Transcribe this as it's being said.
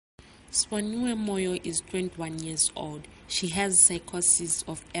Sboniwe Moyo is 21 years old. She has psychosis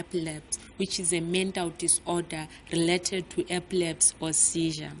of epilepsy, which is a mental disorder related to epilepsy or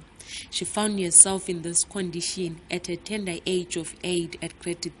seizure. She found herself in this condition at a tender age of 8 at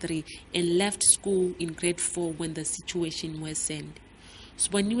grade 3 and left school in grade 4 when the situation worsened.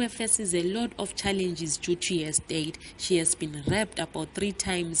 Sboniwe faces a lot of challenges due to her state. She has been raped about 3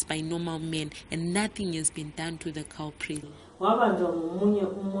 times by normal men and nothing has been done to the culprit. Wabanjwa ngomunye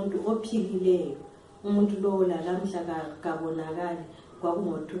umuntu ophilileyo, umuntu lo lamhla kabonakali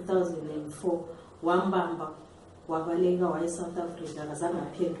kwakungo-2004 wambamba wabaleka waye South Africa akazange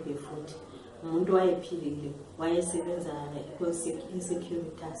aphenduke futhi. Umuntu wayephilile wayesebenza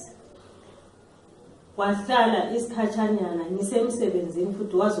e-Securitas. Wahlala isikhatshanyana ngisemsebenzini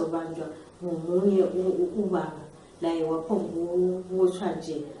futhi wazobanjwa ngomunye ubaba laye waphonga ukutshwa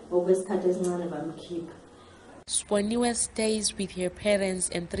nje okwesikhathi esincane bamkhipha. Sboniwe stays with her parents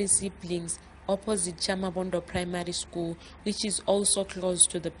and 3 siblings opposite Chamabondo Primary School, which is also close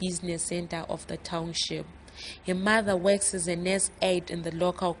to the business center of the township. Her mother works as a nurse aide in the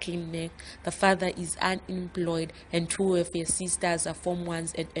local clinic. The father is unemployed and 2 of her sisters are Form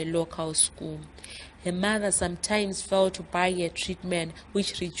 1s at a local school. Her mother sometimes fails to buy her treatment,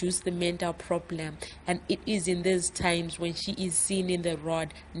 which reduces the mental problem, and it is in these times when she is seen in the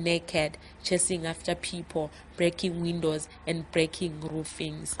road naked, chasing after people, breaking windows and breaking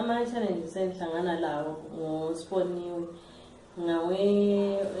roofings.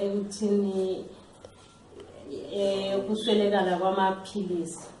 Kuswelekala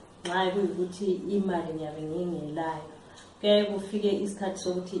kwamaphilisi nxa kuyikuthi imali ngiyabe ngingelayo ke kufike isikhathi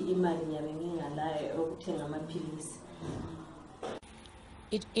sokuthi imali ngiyabe ngingalayo okuthenga amaphilisi.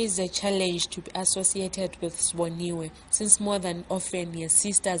 It is a challenge to be associated with Sboniwe, since more than often her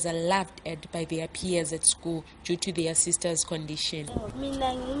sisters are laughed at by their peers at school due to their sister's condition.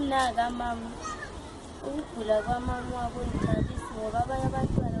 Mina ngimnaka mama ukugula kwamama wakunithabisa ngoba abanye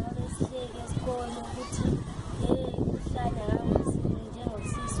abantwana babesihleke esikole ukuthi uhlala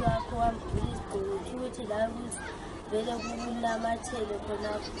njengosisi wakho wambula isigqoko ukuthi la vele kulamathele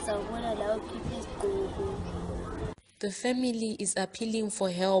khona sawubona la ukhipha isigqoko. The family is appealing for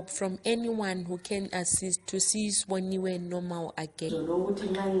help from anyone who can assist to see Sboniwe normal again. Lokuthi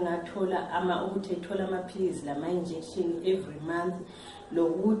nxa ngingathola ukuthi ethola amaphilisi lama injection every month,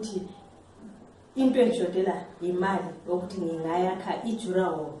 lokuthi into engishodela imali ukuthi ngingayakha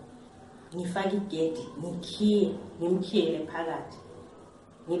ijurawo ngifake igedi ngimkhiyele phakathi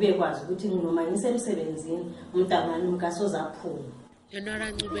ngibe kwazi ukuthi noma ngisemsebenzini umntangani umkasoza aphuma.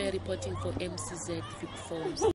 Leonorah Ncube reporting for MCZ Vic Forms.